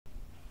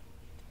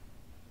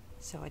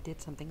So I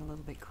did something a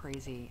little bit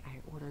crazy. I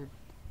ordered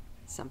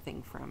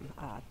something from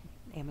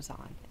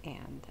Amazon,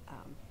 and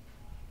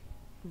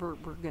we're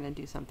going to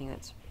do something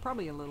that's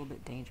probably a little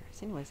bit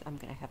dangerous. Anyways, I'm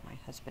going to have my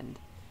husband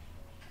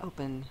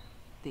open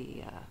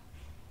the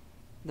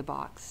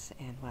box,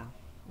 and well,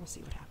 we'll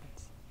see what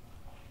happens.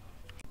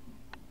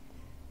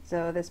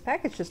 So this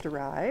package just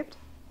arrived.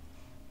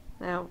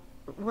 Now,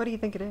 what do you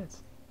think it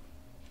is?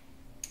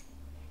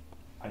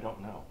 I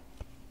don't know.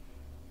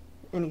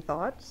 Any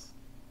thoughts?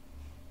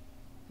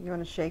 You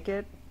want to shake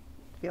it?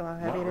 Feel how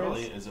heavy Not it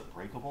really. is? Is it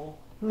breakable?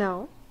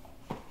 No.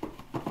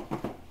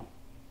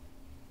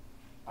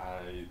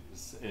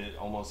 It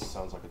almost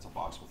sounds like it's a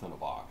box within a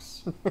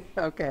box.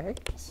 Okay.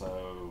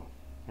 So,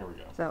 here we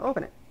go. So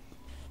open it.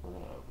 We're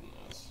going to open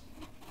this.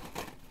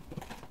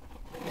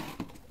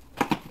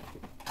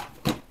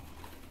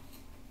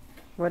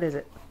 What is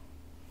it?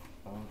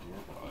 Oh dear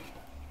God.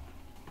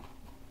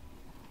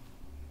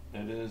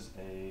 It is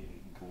a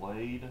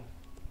Glade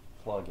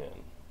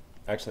plug-in.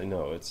 Actually,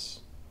 no, it's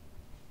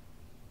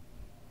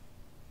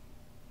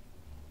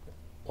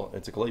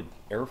a Glade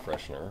air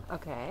freshener.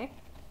 Okay.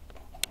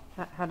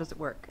 How does it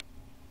work?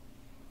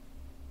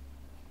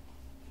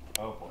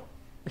 Oh boy.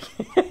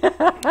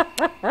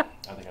 I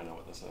think I know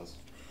what this is.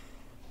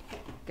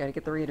 Gotta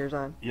get the readers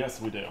on.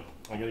 Yes, we do.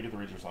 I gotta get the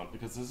readers on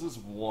because this is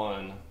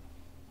one.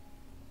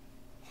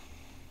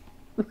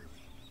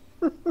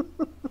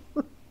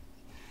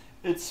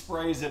 It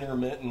sprays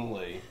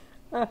intermittently.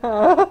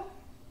 Uh-huh.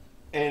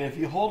 And if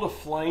you hold a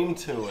flame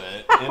to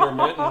it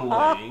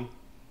intermittently,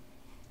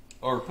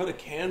 or put a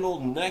candle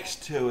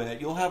next to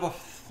it, you'll have a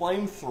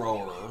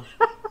flamethrower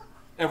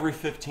every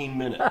 15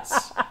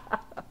 minutes.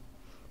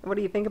 What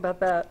do you think about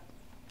that?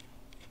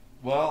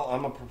 Well,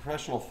 I'm a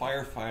professional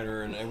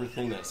firefighter, and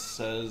everything that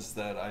says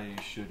that I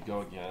should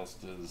go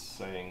against is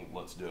saying,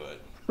 let's do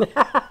it.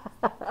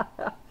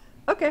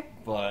 Okay.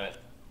 But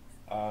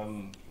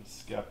I'm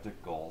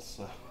skeptical,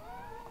 so...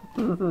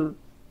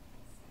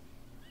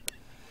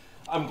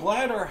 I'm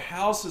glad our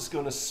house is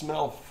going to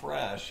smell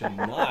fresh and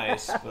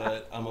nice,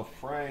 but I'm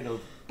afraid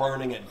of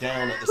burning it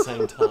down at the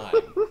same time.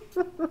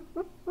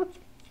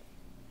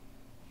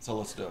 So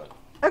let's do it.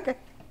 Okay.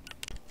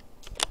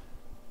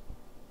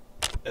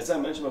 As I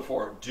mentioned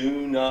before,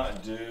 do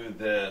not do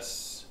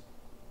this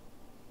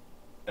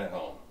at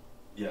home.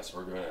 Yes,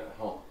 we're doing it at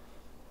home.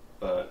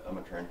 But I'm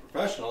a trained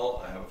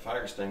professional. I have a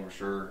fire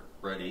extinguisher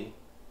ready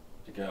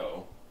to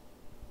go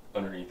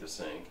underneath the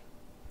sink.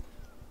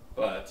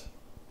 But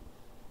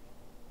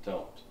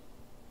don't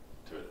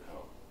do it at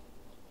home.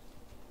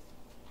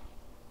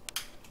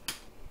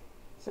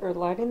 So we're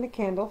lighting the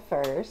candle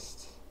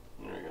first.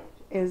 There you go.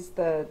 Is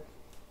the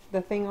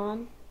thing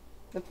on?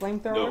 The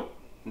flamethrower?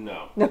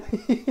 No. No.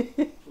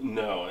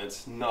 No,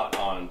 it's not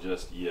on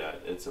just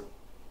yet. It's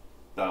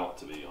about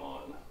to be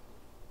on.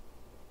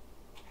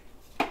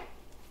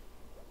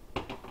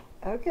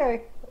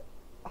 Okay.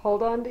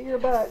 Hold on to your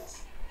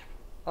butts.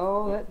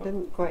 Oh, that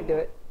didn't quite do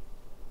it.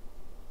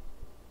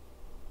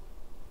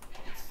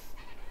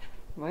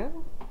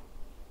 Well.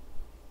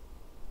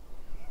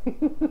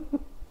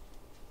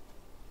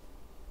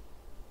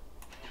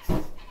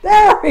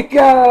 There we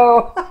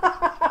go!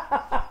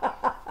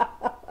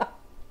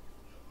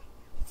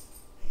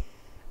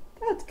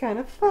 That's kind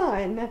of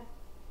fun.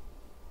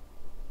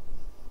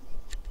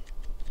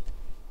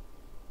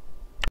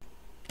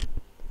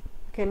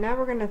 Okay, now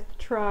we're going to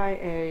try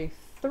a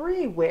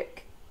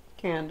 3-wick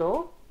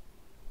candle.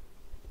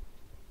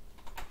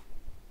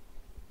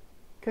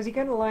 Because you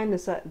got to line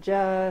this up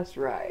just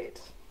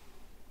right.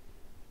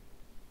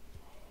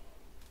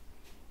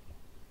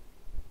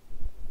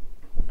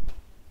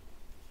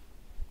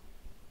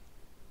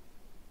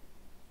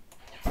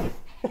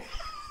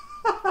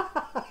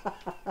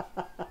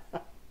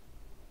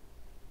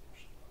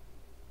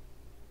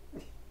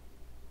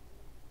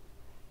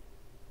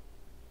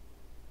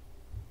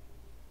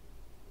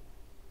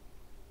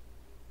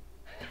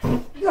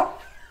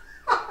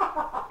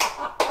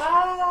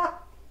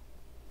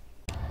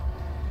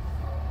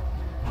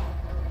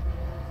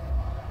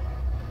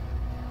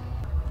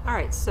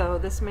 Alright, so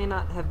this may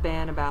not have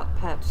been about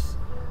pets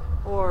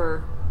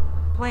or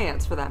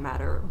plants for that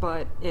matter,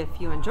 but if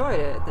you enjoyed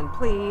it, then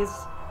please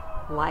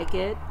like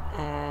it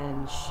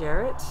and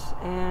share it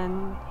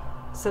and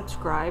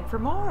subscribe for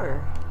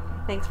more.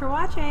 Thanks for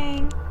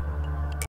watching!